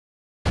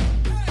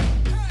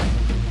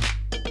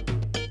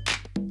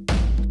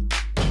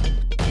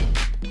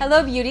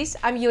Hello beauties,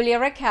 I'm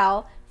Yuliya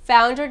Raquel,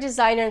 founder,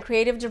 designer, and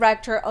creative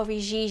director of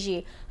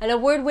Igigi, an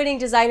award-winning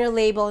designer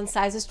label in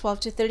sizes 12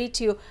 to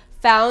 32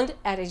 found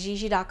at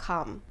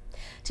igigi.com.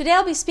 Today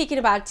I'll be speaking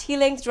about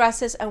T-length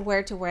dresses and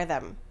where to wear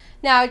them.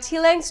 Now,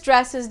 T-length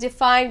dress is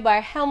defined by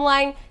a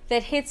hemline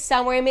that hits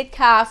somewhere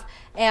mid-calf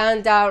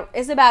and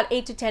is about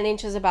 8 to 10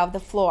 inches above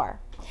the floor.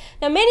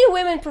 Now, many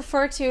women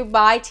prefer to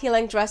buy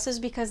T-length dresses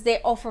because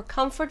they offer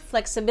comfort,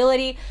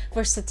 flexibility,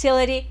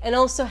 versatility, and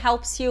also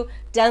helps you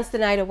dance the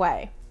night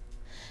away.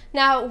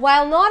 Now,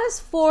 while not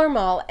as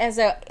formal as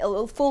a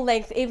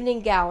full-length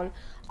evening gown,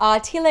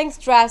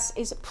 T-length dress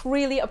is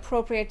really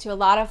appropriate to a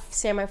lot of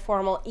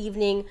semi-formal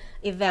evening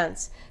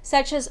events,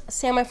 such as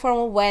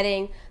semi-formal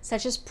wedding,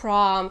 such as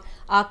prom,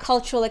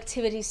 cultural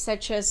activities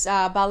such as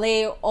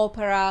ballet,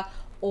 opera,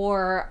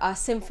 or a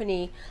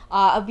symphony,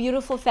 a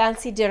beautiful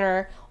fancy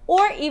dinner,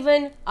 or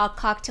even a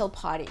cocktail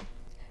party.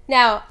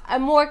 Now, a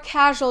more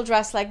casual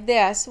dress like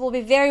this will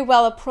be very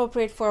well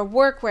appropriate for a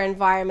workwear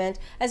environment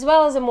as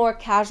well as a more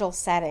casual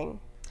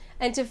setting.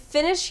 And to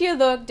finish your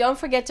look, don't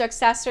forget to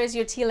accessorize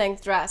your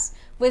T-length dress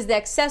with the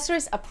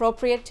accessories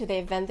appropriate to the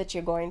event that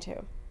you're going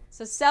to.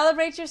 So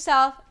celebrate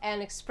yourself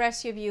and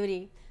express your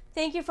beauty.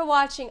 Thank you for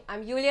watching.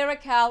 I'm Yuliya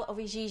Raquel of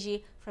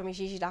Igigi from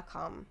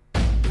igigi.com.